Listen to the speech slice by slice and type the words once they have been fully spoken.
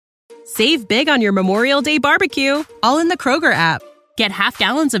Save big on your Memorial Day barbecue, all in the Kroger app. Get half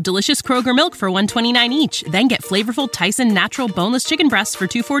gallons of delicious Kroger milk for $1.29 each. Then get flavorful Tyson natural boneless chicken breasts for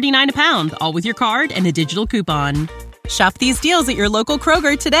 $2.49 a pound, all with your card and a digital coupon. Shop these deals at your local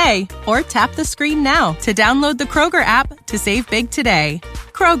Kroger today, or tap the screen now to download the Kroger app to save big today.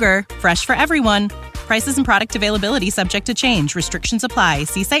 Kroger, fresh for everyone. Prices and product availability subject to change. Restrictions apply.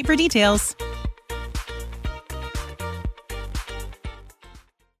 See site for details.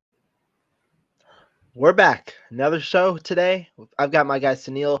 We're back. Another show today. I've got my guy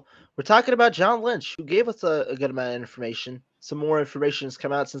Sunil. We're talking about John Lynch, who gave us a good amount of information. Some more information has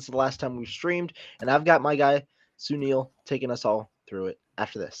come out since the last time we streamed, and I've got my guy Sunil taking us all through it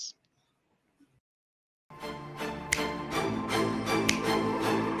after this.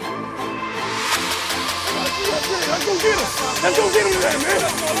 Let's go get him. Let's go get him today, man.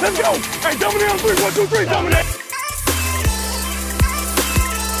 Let's go. Hey, dominate on 3. 1, 2, 3. Dominate.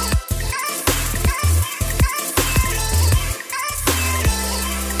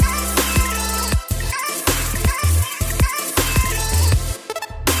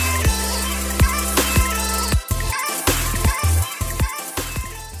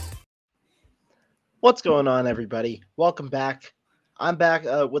 What's going on, everybody? Welcome back. I'm back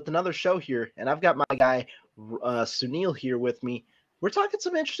with another show here, and I've got my guy Sunil here with me. We're talking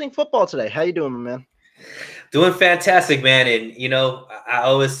some interesting football today. How you doing, my man? Doing fantastic, man. And, you know, I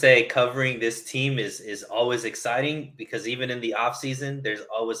always say covering this team is always exciting because even in the off season, there's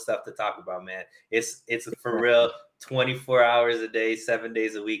always stuff to talk about, man. It's for real 24 hours a day, 7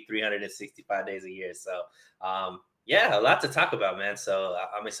 days a week, 365 days a year. So, yeah, a lot to talk about, man. So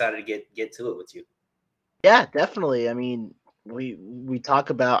I'm excited to get to it with you. Yeah, definitely. I mean, we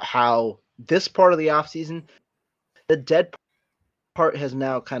talk about how this part of the offseason, the dead part has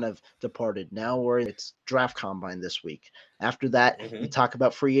now kind of departed. Now it's draft combine this week. After that, we talk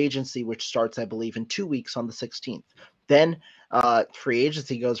about free agency, which starts, I believe, in 2 weeks on the 16th. Then free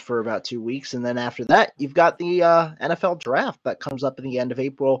agency goes for about 2 weeks. And then after that, you've got the NFL draft that comes up in the end of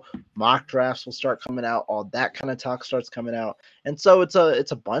April. Mock drafts will start coming out. All that kind of talk starts coming out. And so it's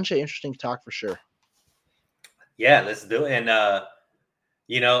a bunch of interesting talk for sure. Yeah, let's do it. And,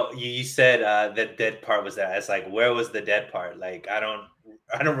 you know, you said the dead part was that. It's like, where was the dead part? Like, I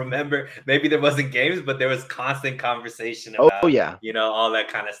don't remember. Maybe there wasn't games, but there was constant conversation about, you know, all that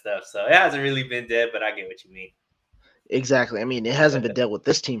kind of stuff. So it hasn't really been dead, but I get what you mean. Exactly. I mean, it hasn't been dealt with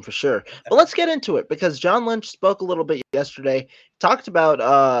this team for sure. But let's get into it because John Lynch spoke a little bit yesterday, talked about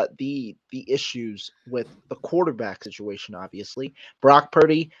the issues with the quarterback situation, obviously. Brock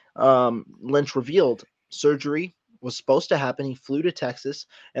Purdy, Lynch revealed surgery was supposed to happen. He flew to Texas,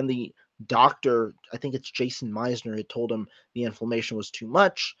 and the doctor, I think it's Jason Meisner, had told him the inflammation was too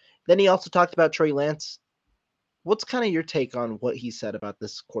much. Then he also talked about Trey Lance. What's kind of your take on what he said about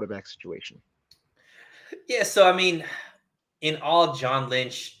this quarterback situation? Yeah, so I mean, in all John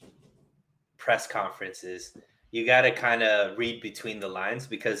Lynch press conferences, you got to kind of read between the lines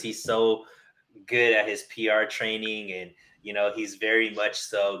because he's so good at his PR training, and you know he's very much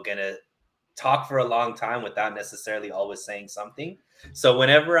so gonna talk for a long time without necessarily always saying something. So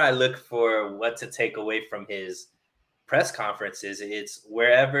whenever I look for what to take away from his press conferences, it's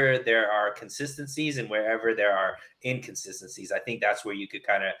wherever there are consistencies and wherever there are inconsistencies. I think that's where you could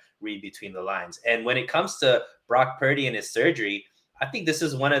kind of read between the lines. And when it comes to Brock Purdy and his surgery, I think this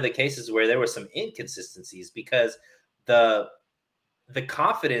is one of the cases where there were some inconsistencies because the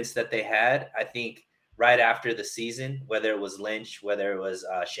confidence that they had, I think right after the season, whether it was Lynch, whether it was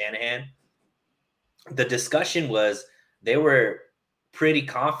Shanahan, the discussion was they were pretty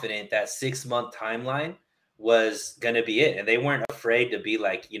confident that 6-month timeline was going to be it. And they weren't afraid to be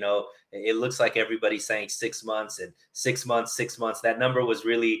like, you know, it looks like everybody's saying 6 months and 6 months, 6 months. That number was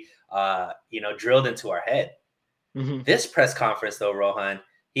really, drilled into our head. Mm-hmm. This press conference, though, Rohan,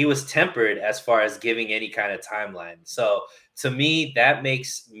 he was tempered as far as giving any kind of timeline. So to me, that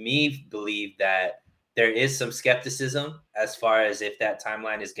makes me believe that there is some skepticism as far as if that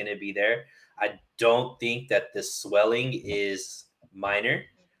timeline is going to be there. I don't think that the swelling is minor.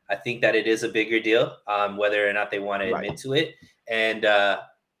 I think that it is a bigger deal, whether or not they want to admit to it. And I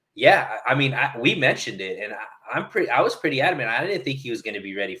mean, we mentioned it, and I was pretty adamant. I didn't think he was going to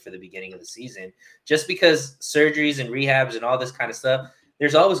be ready for the beginning of the season, just because surgeries and rehabs and all this kind of stuff.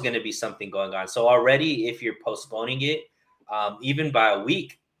 There's always going to be something going on. So already, if you're postponing it, even by a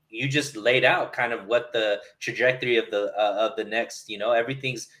week, you just laid out kind of what the trajectory of the next,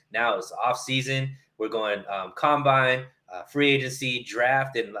 everything's now is off season. We're going combine, free agency,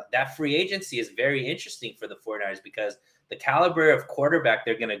 draft, and that free agency is very interesting for the 49ers because the caliber of quarterback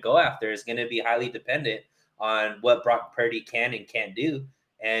they're going to go after is going to be highly dependent on what Brock Purdy can and can't do.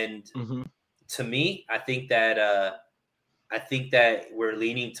 And Mm-hmm. to me, I think that we're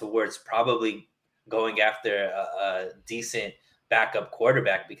leaning towards probably going after a decent backup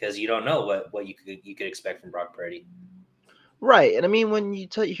quarterback, because you don't know what you could expect from Brock Purdy. Right, and I mean, when you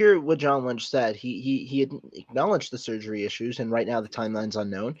hear what John Lynch said, he had acknowledged the surgery issues, and right now the timeline's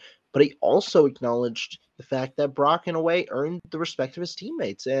unknown. But he also acknowledged the fact that Brock, in a way, earned the respect of his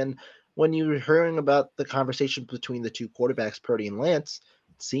teammates. And when you were hearing about the conversation between the two quarterbacks, Purdy and Lance,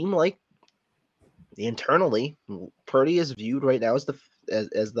 it seemed like internally, Purdy is viewed right now as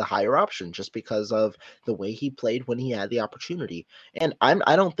the higher option, just because of the way he played when he had the opportunity. And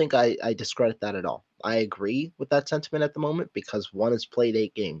I don't think I discredit that at all. I agree with that sentiment at the moment, because one has played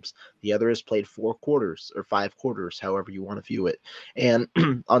 8 games, the other has played 4 quarters or 5 quarters, however you want to view it. And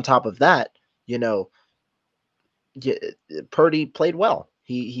on top of that, you know, Purdy played well.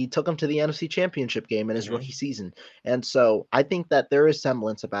 He took him to the NFC Championship game in his rookie season. And so I think that there is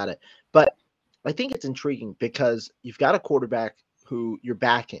semblance about it. But I think it's intriguing because you've got a quarterback who you're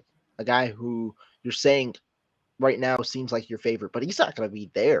backing, a guy who you're saying right now seems like your favorite, but he's not going to be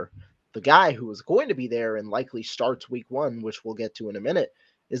there. The guy who is going to be there and likely starts week 1, which we'll get to in a minute,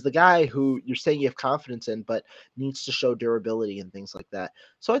 is the guy who you're saying you have confidence in, but needs to show durability and things like that.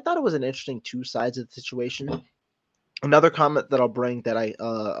 So I thought it was an interesting 2 sides of the situation. Another comment that I'll bring that I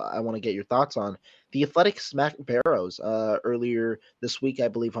want to get your thoughts on: the Athletics Mac Barrows earlier this week, I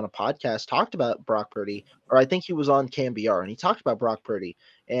believe, on a podcast talked about Brock Purdy, or I think he was on KMBR, and he talked about Brock Purdy,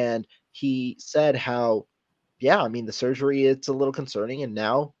 and he said how, yeah, I mean, the surgery, it's a little concerning, and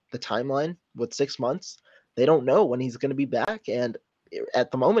now the timeline with 6 months, they don't know when he's going to be back, and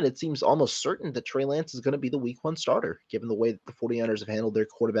at the moment, it seems almost certain that Trey Lance is going to be the week 1 starter, given the way that the 49ers have handled their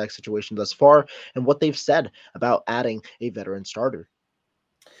quarterback situation thus far and what they've said about adding a veteran starter.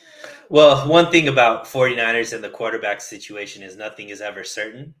 Well, one thing about 49ers and the quarterback situation is nothing is ever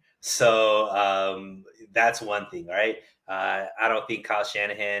certain. So that's one thing, right? I don't think Kyle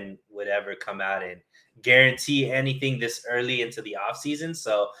Shanahan would ever come out and guarantee anything this early into the offseason.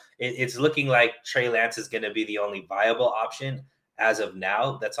 So it's looking like Trey Lance is going to be the only viable option as of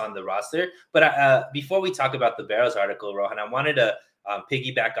now that's on the roster. But before we talk about the Barrows article, Rohan, I wanted to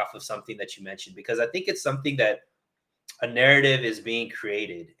piggyback off of something that you mentioned, because I think it's something that a narrative is being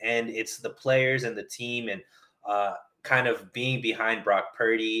created, and it's the players and the team and kind of being behind Brock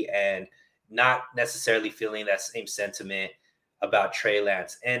Purdy and not necessarily feeling that same sentiment about Trey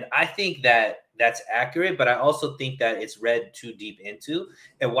Lance. And I think that that's accurate, but I also think that it's read too deep into.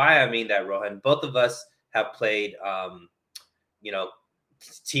 And why I mean that, Rohan, both of us have played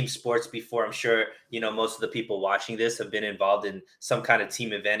team sports before. I'm sure, most of the people watching this have been involved in some kind of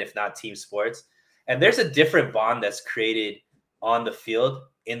team event, if not team sports. And there's a different bond that's created on the field,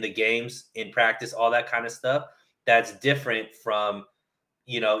 in the games, in practice, all that kind of stuff. That's different from,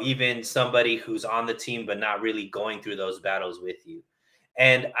 even somebody who's on the team, but not really going through those battles with you.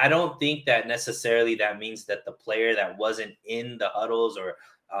 And I don't think that necessarily that means that the player that wasn't in the huddles or,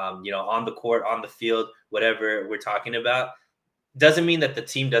 on the court, on the field, whatever we're talking about, doesn't mean that the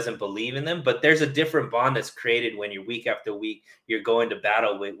team doesn't believe in them, but there's a different bond that's created when you're week after week, you're going to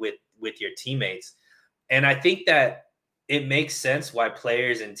battle with your teammates. And I think that it makes sense why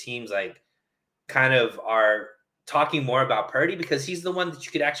players and teams kind of are talking more about Purdy, because he's the one that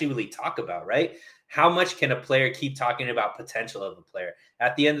you could actually really talk about, right? How much can a player keep talking about potential of a player?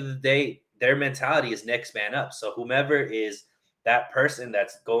 At the end of the day, their mentality is next man up. So whomever is that person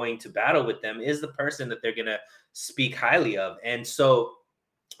that's going to battle with them is the person that they're going to speak highly of. And so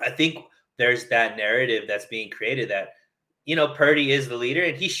I think there's that narrative that's being created that, Purdy is the leader,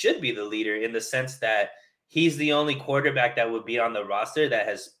 and he should be the leader in the sense that he's the only quarterback that would be on the roster that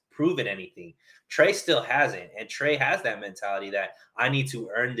has proven anything. Trey still hasn't, and Trey has that mentality that I need to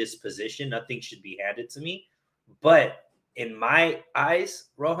earn this position. Nothing should be handed to me. But in my eyes,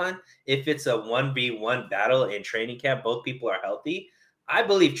 Rohan, if it's a 1v1 battle in training camp, both people are healthy, I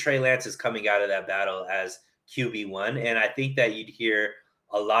believe Trey Lance is coming out of that battle as QB1. And I think that you'd hear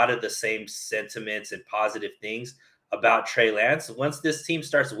a lot of the same sentiments and positive things about Trey Lance once this team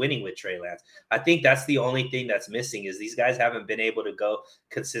starts winning with Trey Lance. I think that's the only thing that's missing, is these guys haven't been able to go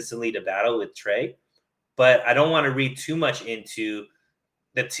consistently to battle with Trey. But I don't want to read too much into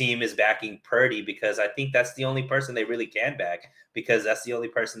the team is backing Purdy, because I think that's the only person they really can back, because that's the only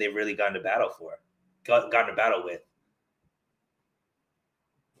person they've really gone to battle with.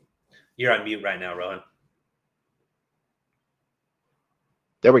 You're on mute right now, Rohan.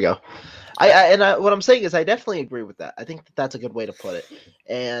 There we go. What I'm saying is I definitely agree with that. I think that that's a good way to put it.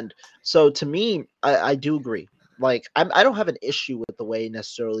 And so to me, I do agree. like I don't have an issue with the way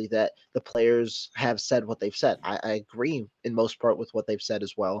necessarily that the players have said what they've said. I agree in most part with what they've said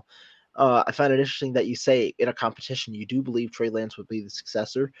as well. I find it interesting that you say in a competition you do believe Trey Lance would be the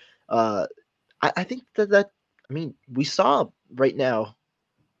successor. I think that I mean we saw right now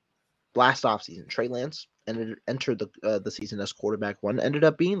last offseason Trey Lance entered the season as quarterback one, ended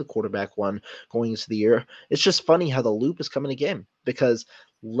up being the quarterback one going into the year. It's just funny how the loop is coming again because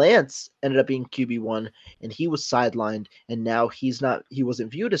Lance ended up being QB1 and he was sidelined, and now he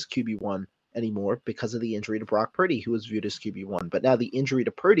wasn't viewed as QB1 anymore because of the injury to Brock Purdy, who was viewed as QB1. But now the injury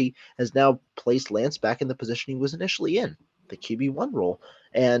to Purdy has now placed Lance back in the position he was initially in, the QB1 role.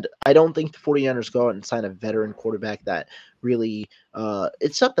 And I don't think the 49ers go out and sign a veteran quarterback that really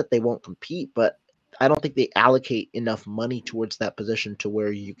it's not that they won't compete, but I don't think they allocate enough money towards that position to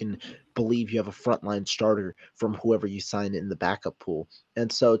where you can believe you have a frontline starter from whoever you sign in the backup pool. And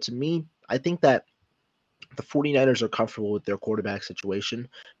so to me, I think that the 49ers are comfortable with their quarterback situation,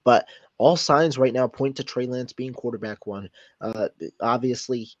 but all signs right now point to Trey Lance being quarterback one.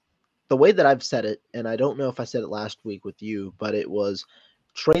 Obviously, the way that I've said it, and I don't know if I said it last week with you, but it was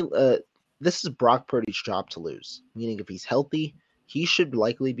Trey. This is Brock Purdy's job to lose. Meaning, if he's healthy, he should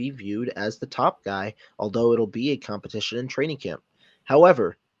likely be viewed as the top guy, although it'll be a competition in training camp.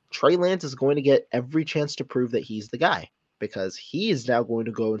 However, Trey Lance is going to get every chance to prove that he's the guy because he is now going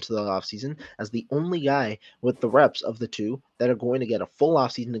to go into the offseason as the only guy with the reps of the two that are going to get a full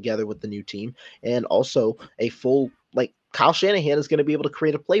offseason together with the new team and also a full, like, Kyle Shanahan is going to be able to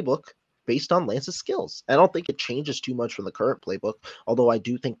create a playbook based on Lance's skills. I don't think it changes too much from the current playbook, although I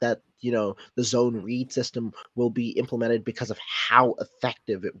do think that, the zone read system will be implemented because of how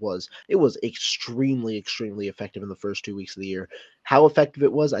effective it was. It was extremely, extremely effective in the first 2 weeks of the year. How effective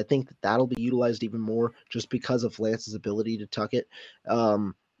it was, I think that that'll be utilized even more just because of Lance's ability to tuck it.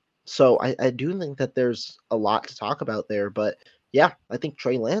 So I do think that there's a lot to talk about there, but yeah, I think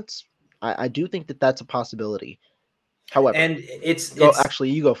Trey Lance, I do think that that's a possibility. However, and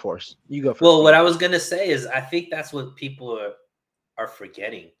actually, you go first. You go first. Well, what I was gonna say is I think that's what people are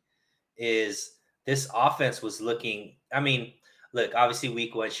forgetting is this offense was looking. I mean, look, obviously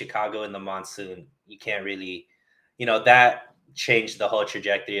week one, Chicago in the monsoon, you can't really, that changed the whole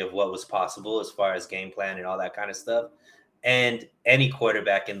trajectory of what was possible as far as game plan and all that kind of stuff. And any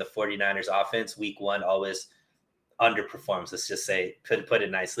quarterback in the 49ers offense, week one always underperforms. Let's just say, put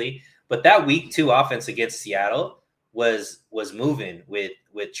it nicely. But that week two offense against Seattle was moving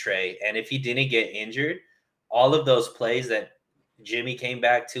with Trey. And if he didn't get injured, all of those plays that Jimmy came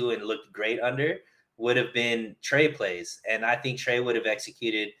back to and looked great under would have been Trey plays. And I think Trey would have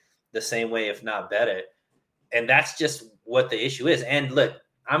executed the same way, if not better. And that's just what the issue is. And look,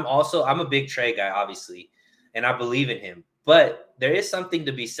 I'm a big Trey guy, obviously, and I believe in him. But there is something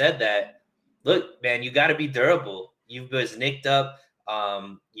to be said that, look, man, you got to be durable. You was nicked up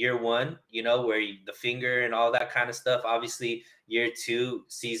year one, where the finger and all that kind of stuff. Obviously, year two,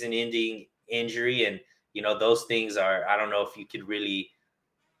 season-ending injury, and those things are. I don't know if you could really,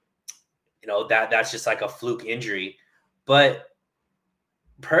 that's just like a fluke injury. But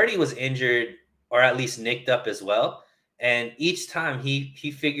Purdy was injured, or at least nicked up as well, and each time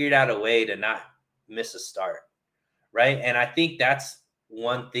he figured out a way to not miss a start, right? And I think that's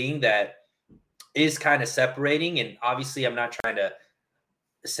one thing that is kind of separating. And obviously, I'm not trying to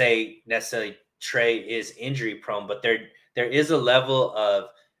say necessarily Trey is injury prone, but there is a level of,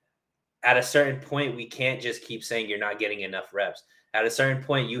 at a certain point, we can't just keep saying you're not getting enough reps. At a certain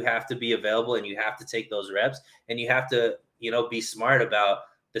point, you have to be available and you have to take those reps, and you have to, be smart about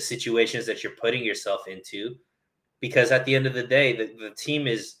the situations that you're putting yourself into, because at the end of the day, the team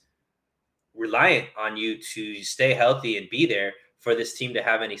is reliant on you to stay healthy and be there for this team to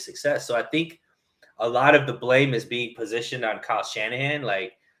have any success. So I think a lot of the blame is being positioned on Kyle Shanahan,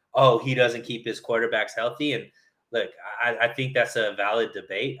 like, oh, he doesn't keep his quarterbacks healthy. And look, I think that's a valid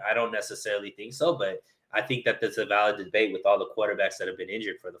debate. I don't necessarily think so, but I think that that's a valid debate with all the quarterbacks that have been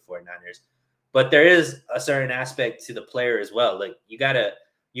injured for the 49ers. But there is a certain aspect to the player as well. Like, you gotta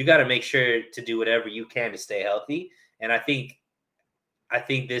make sure to do whatever you can to stay healthy. And I think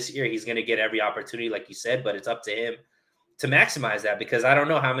this year he's going to get every opportunity, like you said, but it's up to him to maximize that, because I don't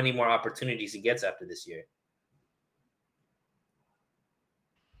know how many more opportunities he gets after this year.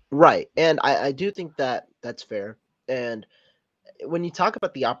 Right. And I do think that that's fair. And when you talk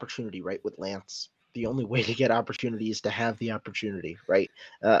about the opportunity, right, with Lance, the only way to get opportunity is to have the opportunity, right?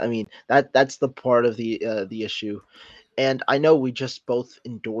 I mean, that's the part of the issue. And I know we just both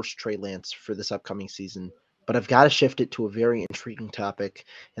endorsed Trey Lance for this upcoming season, but I've got to shift it to a very intriguing topic,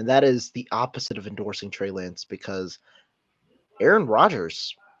 and that is the opposite of endorsing Trey Lance, because Aaron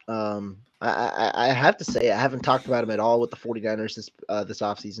Rodgers I have to say I haven't talked about him at all with the 49ers this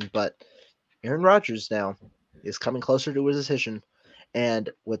offseason, but Aaron Rodgers now is coming closer to his decision. And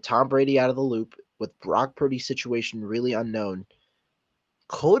with Tom Brady out of the loop, with Brock Purdy's situation really unknown,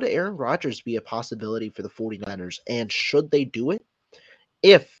 could Aaron Rodgers be a possibility for the 49ers? And should they do it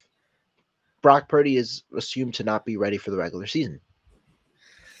if Brock Purdy is assumed to not be ready for the regular season?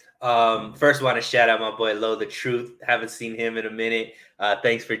 First, want to shout out my boy Lo the Truth. Haven't seen him in a minute.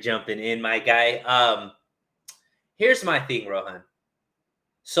 Thanks for jumping in, my guy. Here's my thing, Rohan.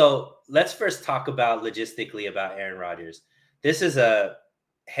 So let's first talk about logistically about Aaron Rodgers. This is a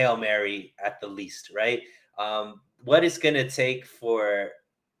Hail Mary at the least, right? What it's going to take for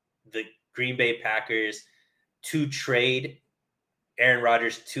the Green Bay Packers to trade Aaron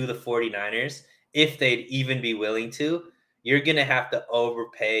Rodgers to the 49ers, if they'd even be willing to, you're going to have to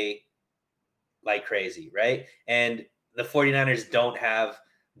overpay like crazy, right? And the 49ers don't have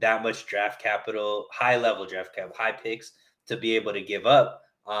that much draft capital, high-level draft capital, high picks to be able to give up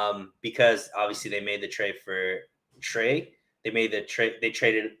because obviously they made the trade for Trey. They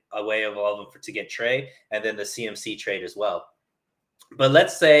traded away of all of them to get Trey, and then the CMC trade as well. But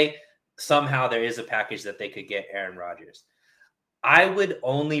let's say somehow there is a package that they could get Aaron Rodgers. I would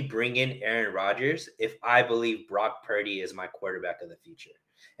only bring in Aaron Rodgers if I believe Brock Purdy is my quarterback of the future.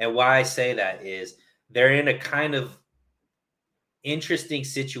 And why I say that is they're in a kind of interesting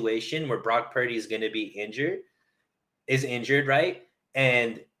situation where Brock Purdy is going to be injured, right?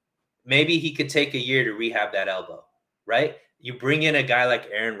 And maybe he could take a year to rehab that elbow, right? You bring in a guy like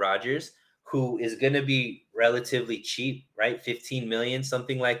Aaron Rodgers, who is going to be relatively cheap, right? 15 million,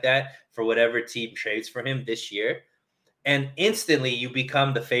 something like that, for whatever team trades for him this year. And instantly you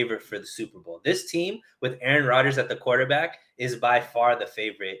become the favorite for the Super Bowl. This team with Aaron Rodgers at the quarterback is by far the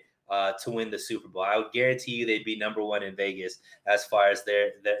favorite to win the Super Bowl. I would guarantee you they'd be number one in Vegas as far as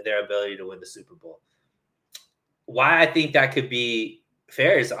their ability to win the Super Bowl. Why I think that could be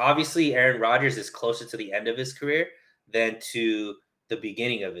fair is obviously Aaron Rodgers is closer to the end of his career than to the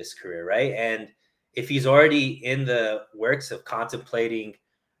beginning of his career, right? And if he's already in the works of contemplating,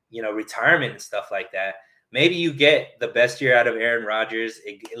 retirement and stuff like that, maybe you get the best year out of Aaron Rodgers.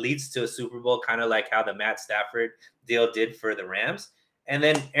 It leads to a Super Bowl, kind of like how the Matt Stafford deal did for the Rams. And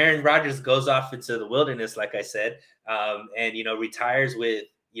then Aaron Rodgers goes off into the wilderness, like I said, and, retires with,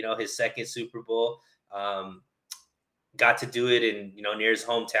 his second Super Bowl. Got to do it in, near his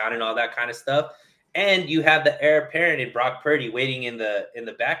hometown and all that kind of stuff. And you have the heir apparent in Brock Purdy waiting in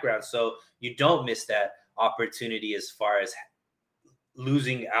the background. So you don't miss that opportunity as far as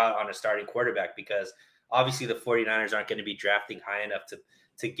losing out on a starting quarterback, because obviously the 49ers aren't going to be drafting high enough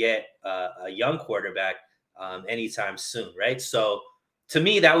to get a young quarterback anytime soon, right? So to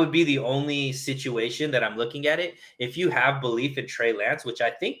me, that would be the only situation that I'm looking at it. If you have belief in Trey Lance, which I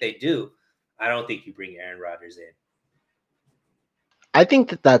think they do, I don't think you bring Aaron Rodgers in. I think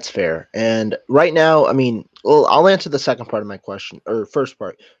that that's fair. And right now, I'll answer the second part of my question, or first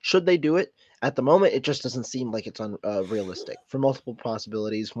part. Should they do it? At the moment, it just doesn't seem like it's unrealistic for multiple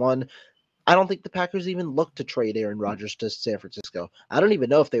possibilities. One, I don't think the Packers even look to trade Aaron Rodgers to San Francisco. I don't even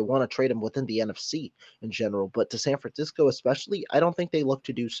know if they want to trade him within the NFC in general, but to San Francisco especially, I don't think they look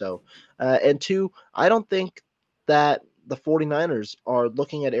to do so. And two, I don't think that the 49ers are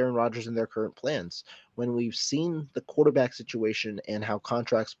looking at Aaron Rodgers in their current plans. When we've seen the quarterback situation and how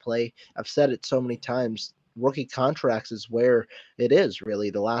contracts play, I've said it so many times, rookie contracts is where it is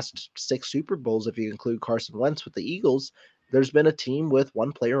really. The last 6 Super Bowls, if you include Carson Wentz with the Eagles, there's been a team with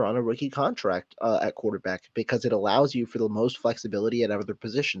one player on a rookie contract at quarterback because it allows you for the most flexibility at other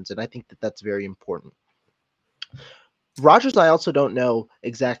positions. And I think that that's very important. Rodgers, I also don't know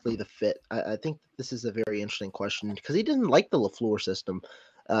exactly the fit. I think this is a very interesting question because he didn't like the LaFleur system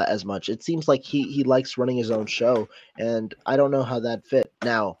as much. It seems like he likes running his own show, and I don't know how that fit.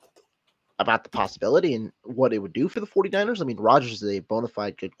 Now, about the possibility and what it would do for the 49ers. Rodgers is a bona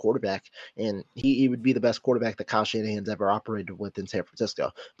fide good quarterback, and he would be the best quarterback that Kyle Shanahan's ever operated with in San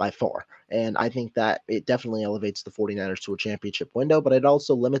Francisco by far. And I think that it definitely elevates the 49ers to a championship window, but it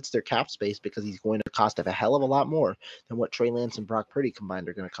also limits their cap space because he's going to cost a hell of a lot more than what Trey Lance and Brock Purdy combined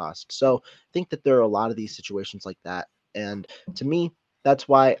are going to cost. So I think that there are a lot of these situations like that. And to me, that's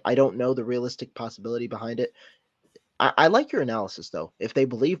why I don't know the realistic possibility behind it. I like your analysis, though. If they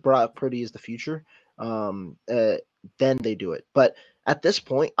believe Brock Purdy is the future, then they do it. But at this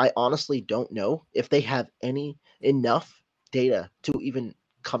point, I honestly don't know if they have enough data to even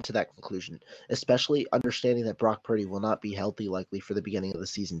come to that conclusion, especially understanding that Brock Purdy will not be healthy likely for the beginning of the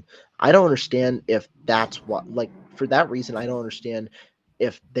season. I don't understand if that's for that reason, I don't understand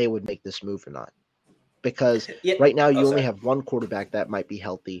if they would make this move or not. because Yeah. right now you only Sorry. have one quarterback that might be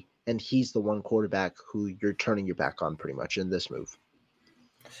healthy, and he's the one quarterback who you're turning your back on pretty much in this move.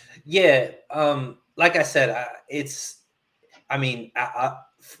 Yeah. Like I said,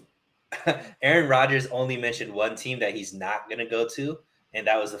 Aaron Rodgers only mentioned one team that he's not going to go to, and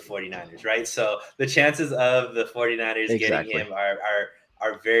that was the 49ers, right? So the chances of the 49ers getting Exactly. him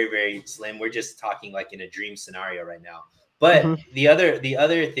are very, very slim. We're just talking like in a dream scenario right now. But Mhm. the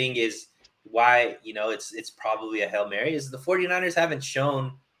other thing is why, it's probably a Hail Mary is the 49ers haven't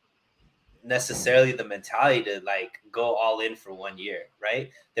shown necessarily the mentality to like go all in for 1 year,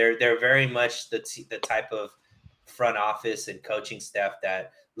 right? They're very much the type of front office and coaching staff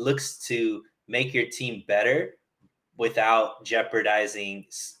that looks to make your team better without jeopardizing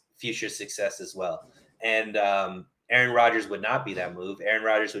future success as well. And Aaron Rodgers would not be that move. Aaron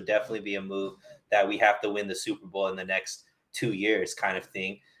Rodgers would definitely be a move that we have to win the Super Bowl in the next 2 years kind of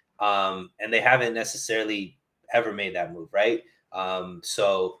thing. And they haven't necessarily ever made that move, right?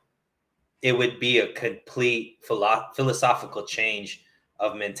 So it would be a complete philosophical change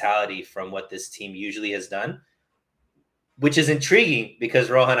of mentality from what this team usually has done, which is intriguing because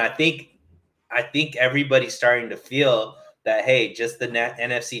Rohan, I think everybody's starting to feel that, hey, just the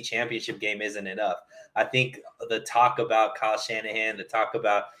NFC Championship game isn't enough. I think the talk about Kyle Shanahan, the talk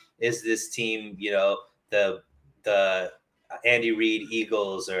about is this team, the Andy Reid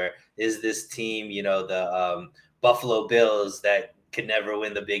Eagles, or is this team, the Buffalo Bills that could never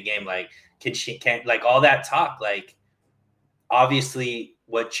win the big game? Like, can't like all that talk, like obviously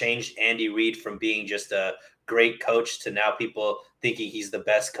what changed Andy Reid from being just a great coach to now people thinking he's the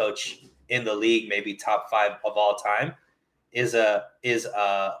best coach in the league, maybe top 5 of all time, is a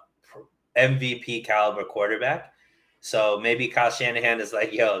MVP caliber quarterback. So maybe Kyle Shanahan is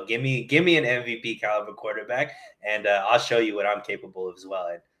like, yo, give me an MVP caliber quarterback, and I'll show you what I'm capable of as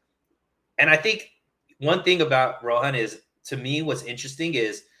well. And I think one thing about Rohan is, to me, what's interesting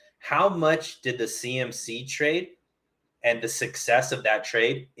is how much did the CMC trade and the success of that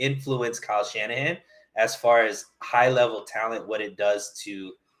trade influence Kyle Shanahan as far as high level talent, what it does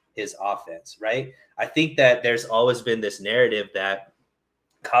to his offense, right? I think that there's always been this narrative that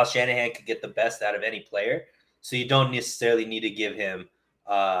Kyle Shanahan could get the best out of any player. So you don't necessarily need to give him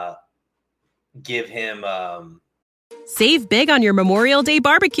Save big on your Memorial Day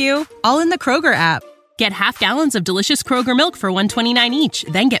barbecue, all in the Kroger app. Get half gallons of delicious Kroger milk for $1.29 each.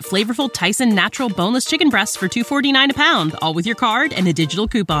 Then get flavorful Tyson natural boneless chicken breasts for $2.49 a pound, all with your card and a digital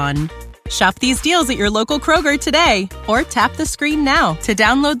coupon. Shop these deals at your local Kroger today, or tap the screen now to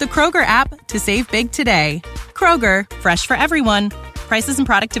download the Kroger app to save big today. Kroger, fresh for everyone. Prices and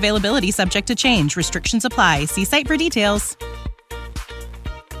product availability subject to change. Restrictions apply. See site for details.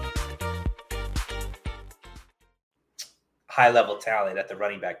 High level talent at the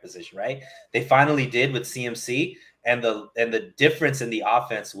running back position, right? They finally did with CMC, and the difference in the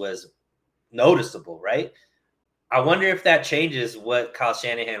offense was noticeable, right? I wonder if that changes what Kyle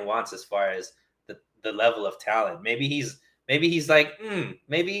Shanahan wants as far as the level of talent. Maybe he's like,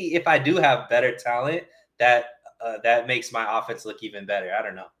 maybe if I do have better talent, that makes my offense look even better. I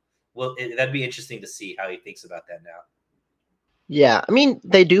don't know. Well, that'd be interesting to see how he thinks about that now. Yeah, I mean,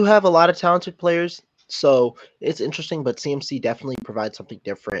 they do have a lot of talented players, so it's interesting, but CMC definitely provides something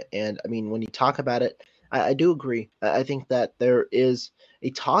different. And I mean, when you talk about it, I do agree. I think that there is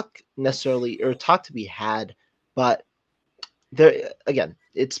a talk to be had, but there again,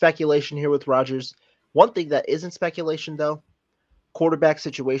 it's speculation here with Rodgers. One thing that isn't speculation though, quarterback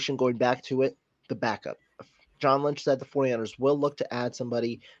situation, going back to it, the backup. John Lynch said the 49ers will look to add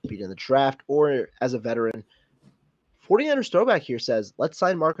somebody, be it in the draft or as a veteran. 49ers throwback here says, let's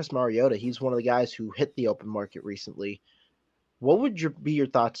sign Marcus Mariota. He's one of the guys who hit the open market recently. What would be your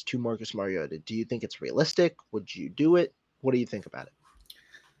thoughts to Marcus Mariota? Do you think it's realistic? Would you do it? What do you think about it?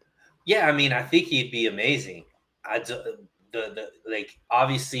 Yeah, I mean, I think he'd be amazing. Like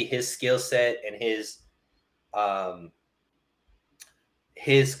obviously his skill set and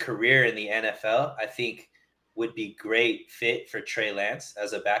his career in the NFL, I think would be great fit for Trey Lance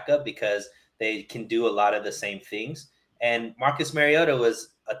as a backup because they can do a lot of the same things. And Marcus Mariota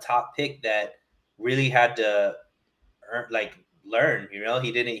was a top pick that really had to learn.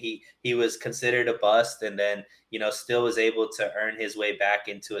 He was considered a bust, and then still was able to earn his way back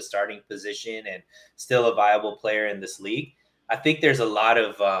into a starting position and still a viable player in this league. I think there's a lot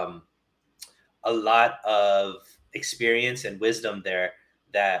of experience and wisdom there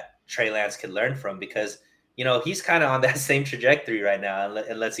that Trey Lance can learn from because he's kind of on that same trajectory right now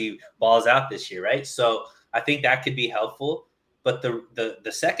unless he balls out this year, right? So I think that could be helpful. But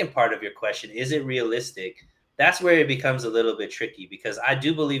the second part of your question, is it realistic? That's where it becomes a little bit tricky because I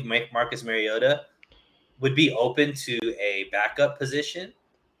do believe Marcus Mariota would be open to a backup position,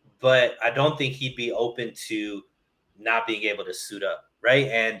 but I don't think he'd be open to not being able to suit up, right?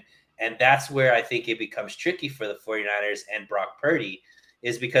 And that's where I think it becomes tricky for the 49ers and Brock Purdy,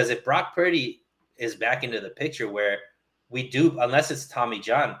 is because if Brock Purdy is back into the picture, where we do, unless it's Tommy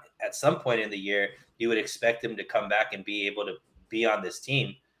John, at some point in the year, you would expect him to come back and be able to be on this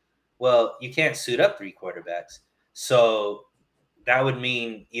team. Well, you can't suit up 3 quarterbacks. So that would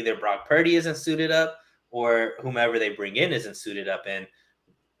mean either Brock Purdy isn't suited up or whomever they bring in isn't suited up. And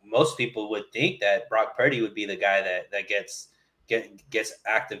most people would think that Brock Purdy would be the guy that gets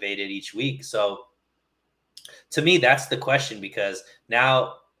activated each week. So to me, that's the question, because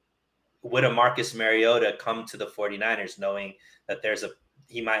now would a Marcus Mariota come to the 49ers knowing that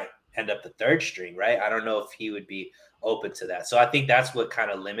he might end up the third string, right? I don't know if he would be open to that. So I think that's what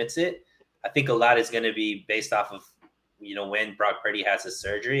kind of limits it. I think a lot is going to be based off of, when Brock Purdy has his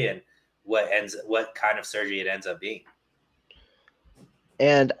surgery and what kind of surgery it ends up being.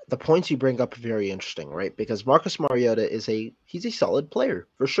 And the points you bring up are very interesting, right? Because Marcus Mariota he's a solid player,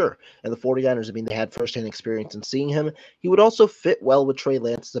 for sure. And the 49ers, they had firsthand experience in seeing him. He would also fit well with Trey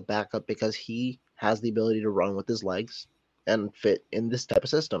Lance as a backup because he has the ability to run with his legs and fit in this type of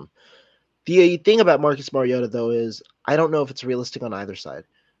system. The thing about Marcus Mariota, though, is I don't know if it's realistic on either side.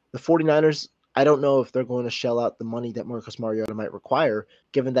 The 49ers, I don't know if they're going to shell out the money that Marcus Mariota might require,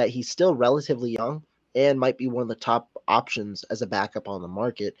 given that he's still relatively young and might be one of the top options as a backup on the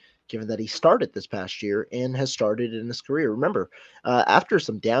market, given that he started this past year and has started in his career. Remember, after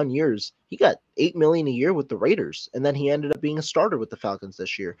some down years, he got $8 million a year with the Raiders, and then he ended up being a starter with the Falcons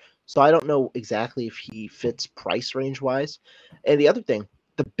this year. So I don't know exactly if he fits price range-wise. And the other thing,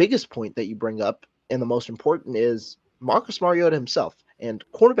 the biggest point that you bring up, and the most important, is Marcus Mariota himself and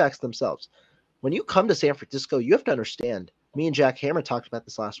quarterbacks themselves. When you come to San Francisco, you have to understand, me and Jack Hammer talked about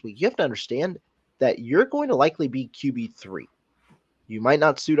this last week, you have to understand that you're going to likely be QB3. You might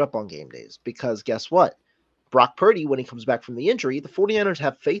not suit up on game days because guess what? Brock Purdy, when he comes back from the injury, the 49ers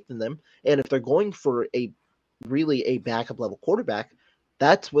have faith in them. And if they're going for a backup level quarterback,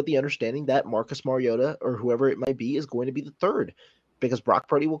 that's with the understanding that Marcus Mariota or whoever it might be is going to be the third, because Brock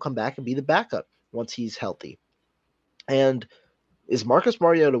Purdy will come back and be the backup once he's healthy. And is Marcus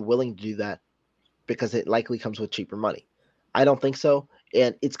Mariota willing to do that? Because it likely comes with cheaper money. I don't think so.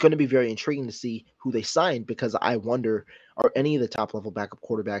 And it's going to be very intriguing to see who they sign, because I wonder, are any of the top level backup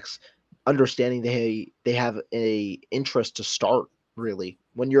quarterbacks understanding they have a interest to start, really?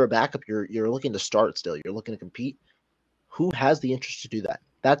 When you're a backup, you're looking to start still. You're looking to compete. Who has the interest to do that?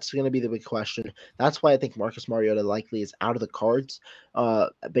 That's going to be the big question. That's why I think Marcus Mariota likely is out of the cards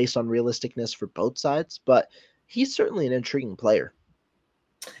based on realisticness for both sides. But he's certainly an intriguing player.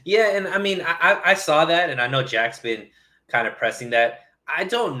 Yeah, and I mean, I saw that, and I know Jack's been kind of pressing that. I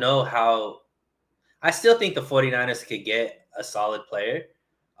don't know how. I still think the 49ers could get a solid player,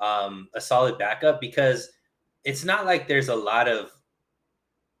 a solid backup, because it's not like there's a lot of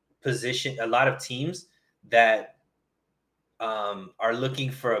teams that are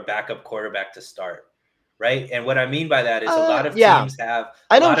looking for a backup quarterback to start, right? And what I mean by that is a lot of teams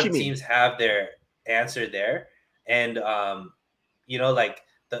have their answer there, and like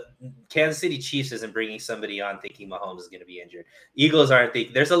the Kansas City Chiefs isn't bringing somebody on thinking Mahomes is going to be injured. Eagles aren't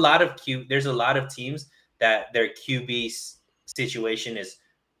thinking. There's a lot of teams that their QB situation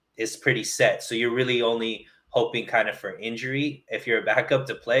is pretty set. So you're really only hoping kind of for injury if you're a backup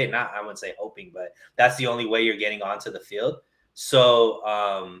to play. Not, I wouldn't say hoping, but that's the only way you're getting onto the field. So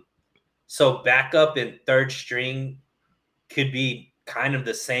backup and third string could be kind of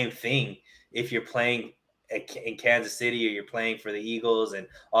the same thing if you're playing in Kansas City or you're playing for the Eagles and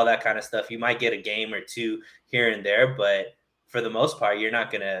all that kind of stuff. You might get a game or two here and there, but for the most part, you're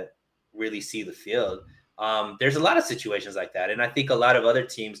not going to really see the field. There's a lot of situations like that. And I think a lot of other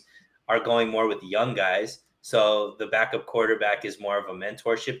teams are going more with the young guys. So the backup quarterback is more of a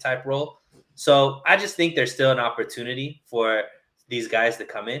mentorship type role. So I just think there's still an opportunity for these guys to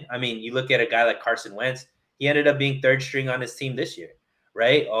come in. I mean, you look at a guy like Carson Wentz, he ended up being third string on his team this year,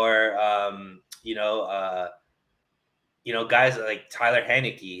 right? Or, guys like Tyler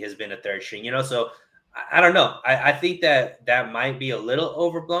Heineke has been a third string, so I don't know. I think that might be a little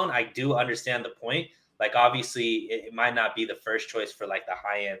overblown. I do understand the point. Like, obviously it might not be the first choice for like the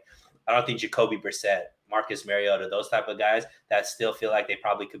high end. I don't think Jacoby Brissett, Marcus Mariota, those type of guys that still feel like they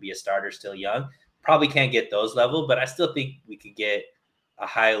probably could be a starter still young, probably can't get those level, but I still think we could get a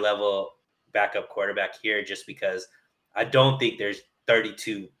high level backup quarterback here, just because I don't think there's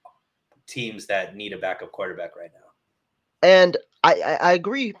 32 teams that need a backup quarterback right now. And I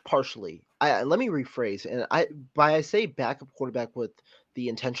agree partially. Let me rephrase. And I say backup quarterback with the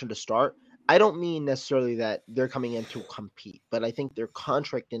intention to start, I don't mean necessarily that they're coming in to compete, but I think their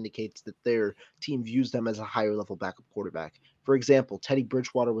contract indicates that their team views them as a higher level backup quarterback. For example, Teddy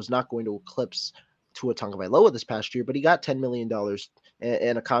Bridgewater was not going to eclipse Tua Tagovailoa this past year, but he got $10 million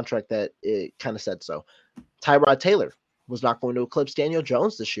and a contract that it kind of said so. Tyrod Taylor was not going to eclipse Daniel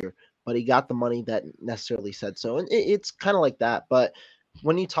Jones this year, but he got the money that necessarily said so. And it's kind of like that. But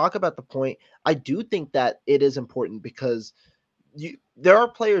when you talk about the point, I do think that it is important because there are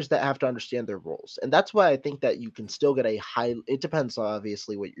players that have to understand their roles, and that's why I think that you can still get a high. It depends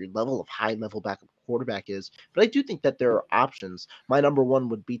obviously what your level of high level backup quarterback is, but I do think that there are options. My number one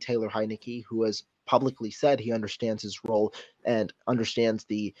would be Taylor Heineke, who has publicly said he understands his role and understands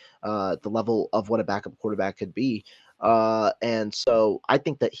the level of what a backup quarterback could be, and so I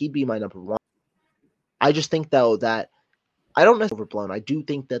think that he'd be my number one. I just think though that I don't necessarily overblown. I do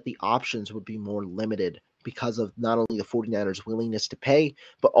think that the options would be more limited because of not only the 49ers' willingness to pay,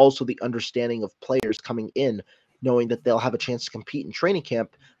 but also the understanding of players coming in, knowing that they'll have a chance to compete in training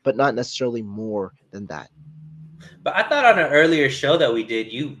camp, but not necessarily more than that. But I thought on an earlier show that we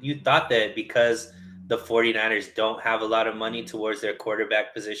did, you thought that because the 49ers don't have a lot of money towards their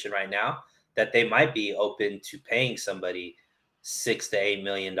quarterback position right now, that they might be open to paying somebody $6 to $8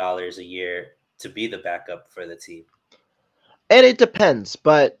 million a year to be the backup for the team. And it depends,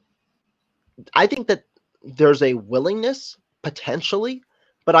 but I think that there's a willingness potentially,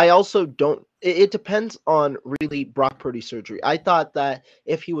 but I also don't. It depends on really Brock Purdy's surgery. I thought that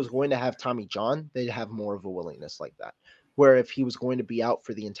if he was going to have Tommy John, they'd have more of a willingness like that. Where if he was going to be out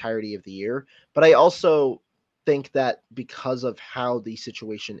for the entirety of the year, but I also think that because of how the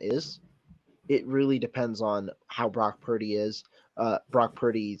situation is, it really depends on how Brock Purdy's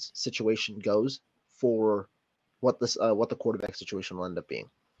situation goes for what the quarterback situation will end up being.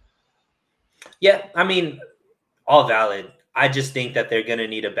 Yeah, I mean, all valid. I just think that they're going to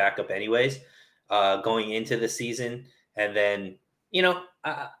need a backup anyways, going into the season. And then,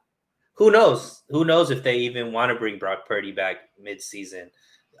 who knows? Who knows if they even want to bring Brock Purdy back mid-season?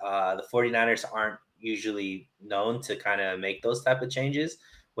 The 49ers aren't usually known to kind of make those type of changes.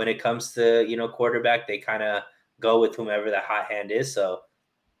 When it comes to, quarterback, they kind of go with whomever the hot hand is. So,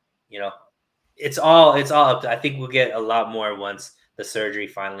 it's all up to, I think we'll get a lot more once the surgery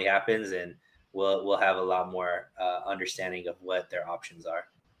finally happens, and we'll have a lot more understanding of what their options are.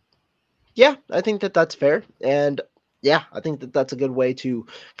 Yeah, I think that that's fair. And yeah, I think that that's a good way to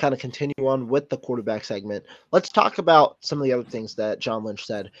kind of continue on with the quarterback segment. Let's talk about some of the other things that John Lynch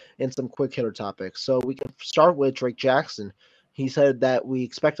said in some quick hitter topics. So we can start with Drake Jackson. He said that we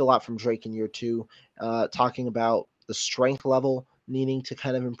expect a lot from Drake in year two, talking about the strength level needing to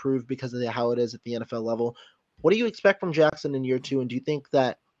kind of improve because of how it is at the NFL level. What do you expect from Jackson in year two, and do you think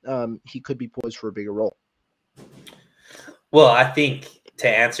that he could be poised for a bigger role? Well, I think to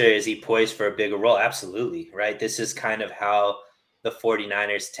answer, is he poised for a bigger role? Absolutely, right? This is kind of how the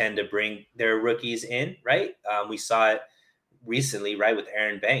 49ers tend to bring their rookies in, right? We saw it recently, right, with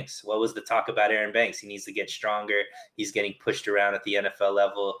Aaron Banks. What was the talk about Aaron Banks? He needs to get stronger. He's getting pushed around at the NFL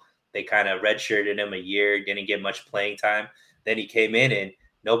level. They kind of redshirted him a year, didn't get much playing time. Then he came in and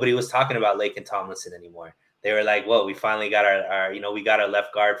nobody was talking about Laken Tomlinson anymore. They were like, whoa, we finally got our we got our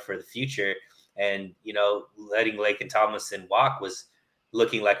left guard for the future. And, letting Laken Tomlinson walk was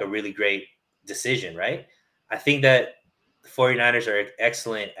looking like a really great decision, right? I think that the 49ers are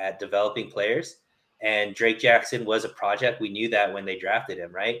excellent at developing players, and Drake Jackson was a project. We knew that when they drafted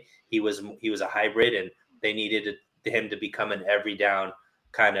him, right? He was a hybrid, and they needed him to become an every down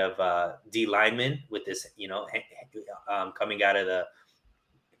kind of D lineman with this, coming out of the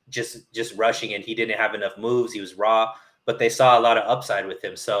just rushing, and he didn't have enough moves. He was raw, but they saw a lot of upside with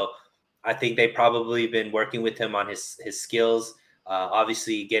him. So I think they probably been working with him on his skills,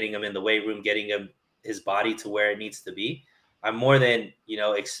 obviously getting him in the weight room, getting him his body to where it needs to be. I more than,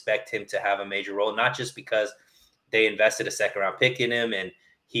 expect him to have a major role, not just because they invested a second round pick in him and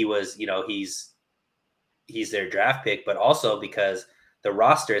he was, he's their draft pick, but also because the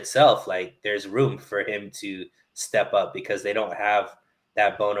roster itself, like there's room for him to step up because they don't have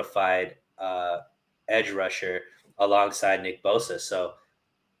that bona fide edge rusher alongside Nick Bosa. So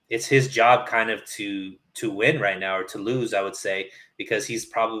it's his job kind of to win right now, or to lose, I would say, because he's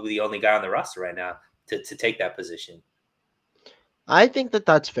probably the only guy on the roster right now to take that position. I think that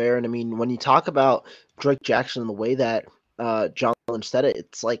that's fair. And I mean, when you talk about Drake Jackson and the way that John Lynch said it,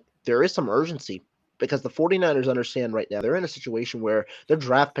 it's like there is some urgency because the 49ers understand right now they're in a situation where their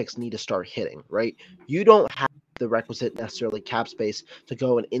draft picks need to start hitting, right? You don't have the requisite necessarily cap space to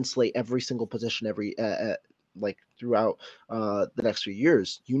go and insulate every single position throughout the next few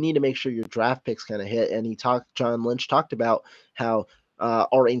years. You need to make sure your draft picks kind of hit. And John Lynch talked about how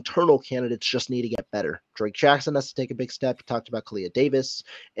our internal candidates just need to get better. Drake Jackson has to take a big step. We talked about Kalia Davis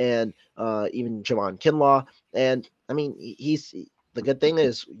and even Javon Kinlaw. And I mean, the good thing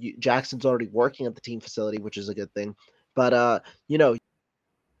is Jackson's already working at the team facility, which is a good thing. But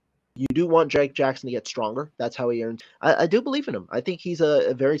you do want Drake Jackson to get stronger. That's how he earns. I do believe in him. I think he's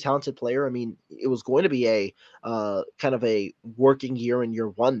a very talented player. I mean, it was going to be a kind of a working year in year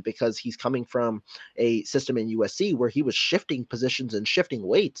one because he's coming from a system in USC where he was shifting positions and shifting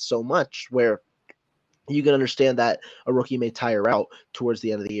weights so much where you can understand that a rookie may tire out towards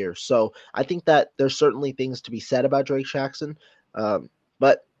the end of the year. So I think that there's certainly things to be said about Drake Jackson.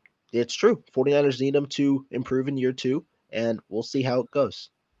 But it's true. 49ers need him to improve in year two, and we'll see how it goes.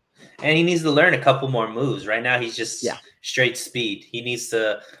 And he needs to learn a couple more moves. Right now, he's just Yeah. straight speed. He needs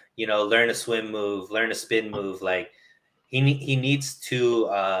to, learn a swim move, learn a spin move. Like he needs to,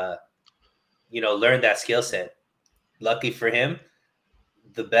 learn that skill set. Lucky for him,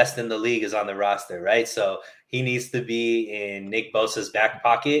 the best in the league is on the roster, right? So he needs to be in Nick Bosa's back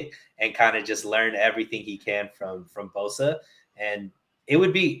pocket and kind of just learn everything he can from Bosa. And it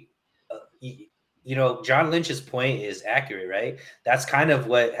would be, John Lynch's point is accurate, right? That's kind of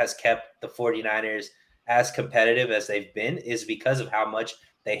what has kept the 49ers as competitive as they've been, is because of how much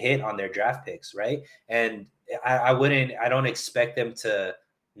they hit on their draft picks, right? And I don't expect them to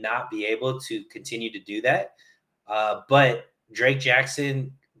not be able to continue to do that. But Drake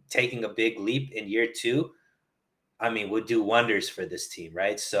Jackson taking a big leap in year two, I mean, would do wonders for this team,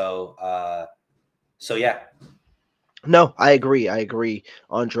 right? So yeah. No, I agree. I agree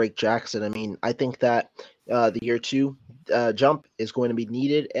on Drake Jackson. I mean, I think that the year two jump is going to be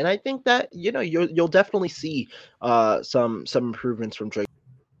needed, and I think that you'll definitely see some improvements from Drake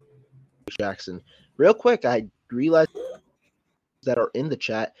Jackson. Real quick, I realized that are in the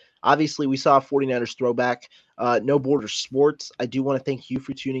chat. Obviously, we saw 49ers throwback. No Border Sports. I do want to thank you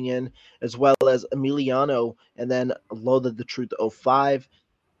for tuning in, as well as Emiliano, and then Loathed the Truth 05.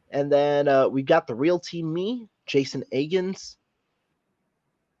 And then we've got the Real Team Me, Jason Agins,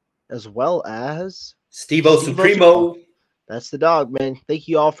 as well as Steve-O Supremo. That's the dog, man. Thank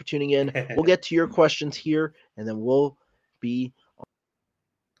you all for tuning in. We'll get to your questions here, and then we'll be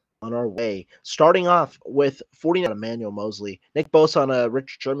on our way. Starting off with 49 Emmanuel Mosley. Nick Bosa on a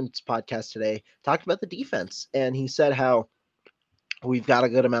Rich Sherman's podcast today talked about the defense, and he said how we've got a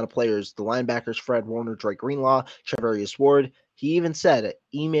good amount of players. The linebackers, Fred Warner, Drake Greenlaw, Treverius Ward. He even said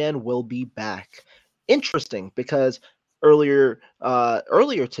E-Man will be back. Interesting, because earlier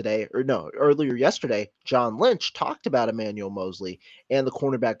yesterday, John Lynch talked about Emmanuel Mosley and the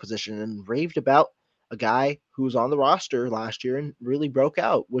cornerback position and raved about a guy who was on the roster last year and really broke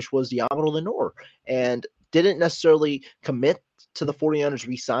out, which was Diamondo Lenore, and didn't necessarily commit to the 49ers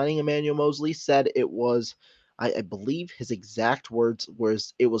re-signing Emmanuel Mosley. Said it was, I believe his exact words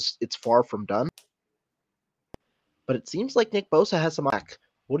was, it's far from done. But it seems like Nick Bosa has some lack.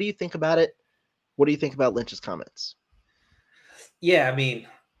 What do you think about it? What do you think about Lynch's comments? Yeah, I mean,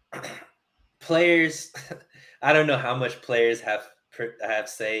 players, I don't know how much players have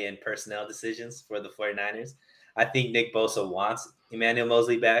say in personnel decisions for the 49ers. I think Nick Bosa wants Emmanuel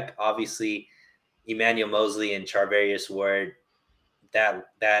Mosley back. Obviously, Emmanuel Mosley and Charvarius Ward,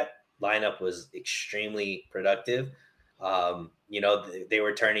 that lineup was extremely productive. They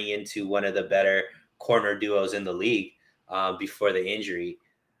were turning into one of the better corner duos in the league before the injury.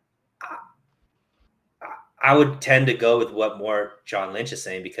 I would tend to go with what more John Lynch is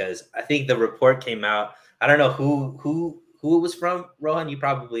saying, because I think the report came out. I don't know who it was from, Rohan. You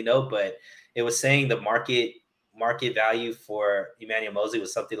probably know, but it was saying the market value for Emmanuel Mosley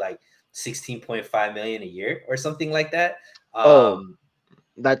was something like $16.5 million a year or something like that.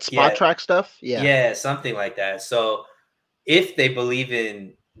 That spot track stuff? Yeah, something like that. So if they believe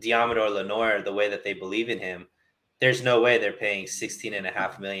in Diamondo Lenore the way that they believe in him, there's no way they're paying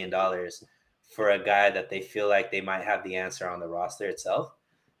 $16.5 million for a guy that they feel like they might have the answer on the roster itself.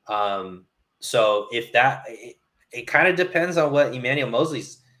 So if that, it kind of depends on what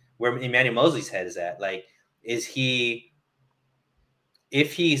where Emmanuel Mosley's head is at. Like, if he's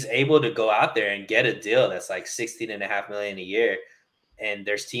able to go out there and get a deal that's like $16.5 million a year, and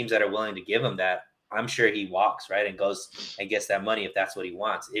there's teams that are willing to give him that, I'm sure he walks, right, and goes and gets that money if that's what he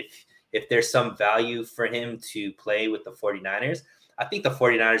wants. If there's some value for him to play with the 49ers, I think the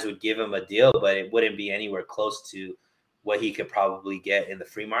 49ers would give him a deal, but it wouldn't be anywhere close to what he could probably get in the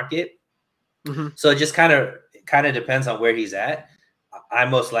free market. Mm-hmm. So it just kind of depends on where he's at. I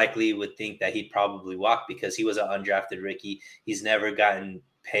most likely would think that he'd probably walk, because he was an undrafted rookie. He's never gotten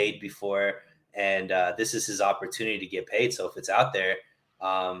paid before, and this is his opportunity to get paid. So if it's out there,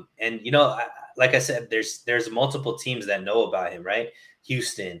 And like I said, there's multiple teams that know about him, right?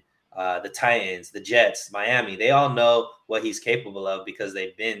 Houston, the Titans, the Jets, Miami, they all know what he's capable of because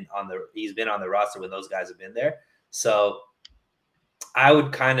he's been on the roster when those guys have been there. So I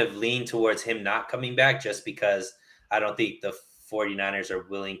would kind of lean towards him not coming back just because I don't think the 49ers are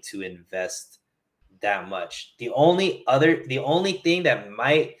willing to invest that much. The only thing that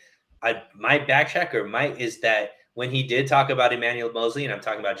I might backtrack is that when he did talk about Emmanuel Mosley, and I'm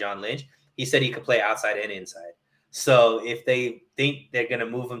talking about John Lynch, he said he could play outside and inside. So if they think they're going to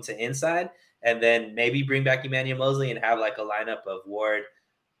move him to inside and then maybe bring back Emmanuel Mosley and have like a lineup of Ward,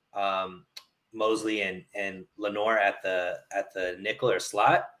 Mosley and Lenore at the nickel or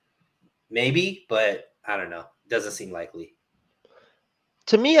slot, maybe, but I don't know. Doesn't seem likely.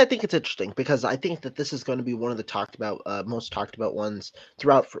 To me, I think it's interesting because I think that this is going to be one of the most talked about ones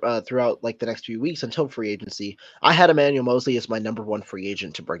throughout like the next few weeks until free agency. I had Emmanuel Mosley as my number one free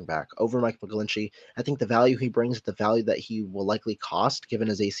agent to bring back over Mike McGlinchey. I think the value he brings, the value that he will likely cost given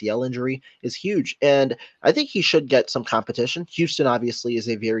his ACL injury, is huge, and I think he should get some competition. Houston obviously is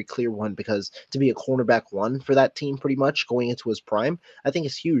a very clear one because to be a cornerback one for that team, pretty much going into his prime, I think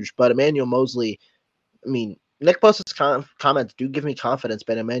is huge. But Emmanuel Mosley, I mean, Nick Bosa's comments do give me confidence,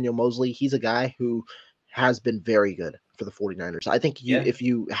 but Emmanuel Mosley, he's a guy who has been very good for the 49ers. I think if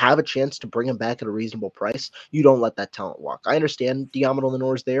you have a chance to bring him back at a reasonable price, you don't let that talent walk. I understand Diamond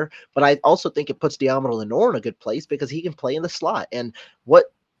Lenore's there, but I also think it puts Diamond Lenore in a good place because he can play in the slot. And what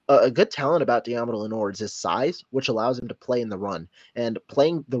a good talent about Diamond Lenore is his size, which allows him to play in the run. And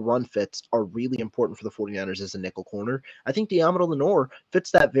playing the run fits are really important for the 49ers as a nickel corner. I think Diamond Lenore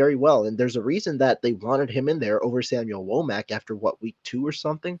fits that very well. And there's a reason that they wanted him in there over Samuel Womack after week 2 or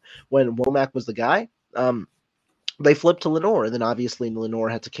something, when Womack was the guy. They flipped to Lenore, and then obviously Lenore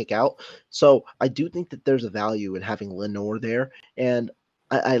had to kick out. So I do think that there's a value in having Lenore there. And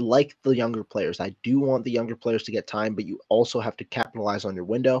I like the younger players. I do want the younger players to get time, but you also have to capitalize on your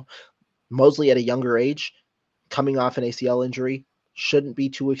window. Mosley at a younger age, coming off an ACL injury, shouldn't be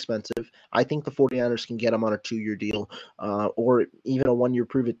too expensive. I think the 49ers can get him on a 2-year deal or even a 1-year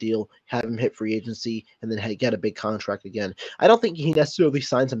prove-it deal, have him hit free agency, and then get a big contract again. I don't think he necessarily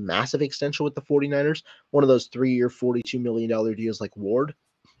signs a massive extension with the 49ers, one of those 3-year, $42 million deals like Ward.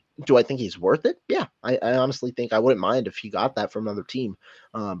 Do I think he's worth it? Yeah, I honestly think I wouldn't mind if he got that from another team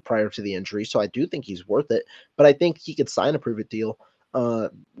prior to the injury. So I do think he's worth it, but I think he could sign a prove-it deal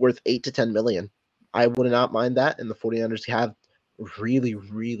worth $8 to $10 million. I would not mind that, and the 49ers have really,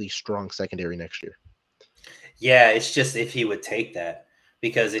 really strong secondary next year. Yeah, it's just if he would take that,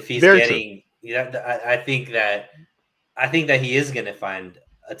 because if he's I think that he is going to find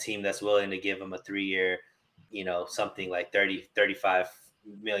a team that's willing to give him a 3-year, something like 30, 35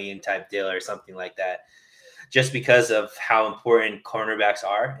 million type deal or something like that, just because of how important cornerbacks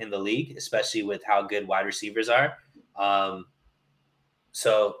are in the league, especially with how good wide receivers are.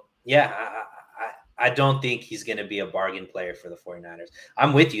 So yeah, I don't think he's going to be a bargain player for the 49ers.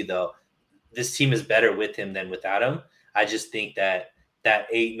 I'm with you though. This team is better with him than without him. I just think that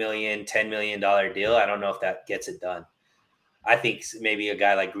 $8 million, $10 million deal, I don't know if that gets it done. I think maybe a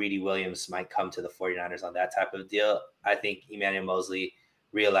guy like Greedy Williams might come to the 49ers on that type of deal. I think Emmanuel Mosley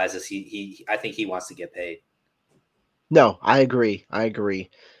realizes I think he wants to get paid. No, I agree.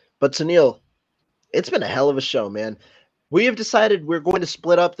 But Sunil, it's been a hell of a show, man. We have decided we're going to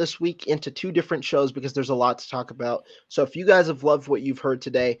split up this week into 2 different shows because there's a lot to talk about. So if you guys have loved what you've heard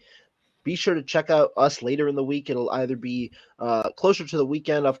today, be sure to check out us later in the week. It'll either be closer to the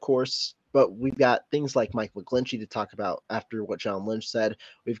weekend, of course, but we've got things like Mike McGlinchey to talk about after what John Lynch said.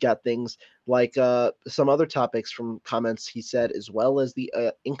 We've got things like some other topics from comments he said, as well as the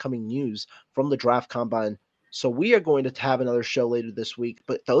incoming news from the draft combine. So we are going to have another show later this week.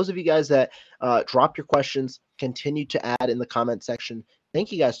 But those of you guys that drop your questions, continue to add in the comment section.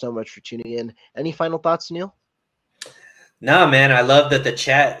 Thank you guys so much for tuning in. Any final thoughts, Neil? No, man, I love that the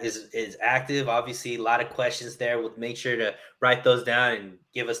chat is active. Obviously, a lot of questions there. We'll make sure to write those down and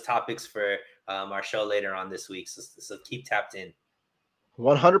give us topics for our show later on this week. So keep tapped in.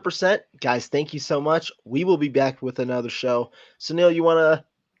 100%. Guys, thank you so much. We will be back with another show. Sunil, you want to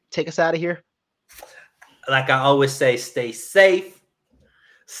take us out of here? Like I always say, stay safe,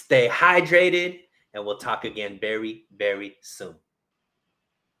 stay hydrated, and we'll talk again very, very soon.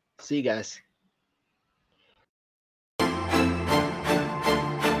 See you guys.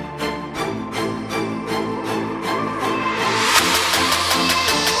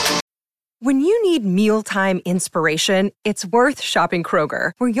 When you need mealtime inspiration, it's worth shopping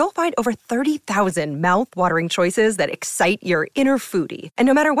Kroger, where you'll find over 30,000 mouth-watering choices that excite your inner foodie. And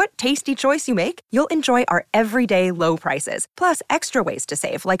no matter what tasty choice you make, you'll enjoy our everyday low prices, plus extra ways to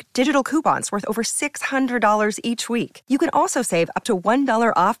save, like digital coupons worth over $600 each week. You can also save up to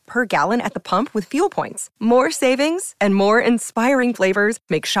 $1 off per gallon at the pump with fuel points. More savings and more inspiring flavors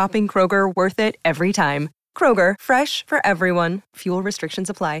make shopping Kroger worth it every time. Kroger, fresh for everyone. Fuel restrictions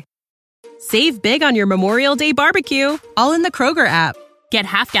apply. Save big on your Memorial Day barbecue, all in the Kroger app. Get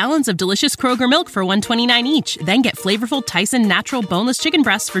half gallons of delicious Kroger milk for $1.29 each. Then get flavorful Tyson natural boneless chicken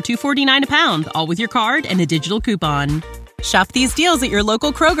breasts for $2.49 a pound, all with your card and a digital coupon. Shop these deals at your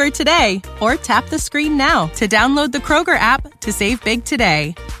local Kroger today, or tap the screen now to download the Kroger app to save big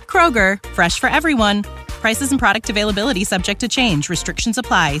today. Kroger, fresh for everyone. Prices and product availability subject to change. Restrictions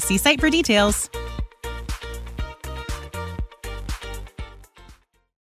apply. See site for details.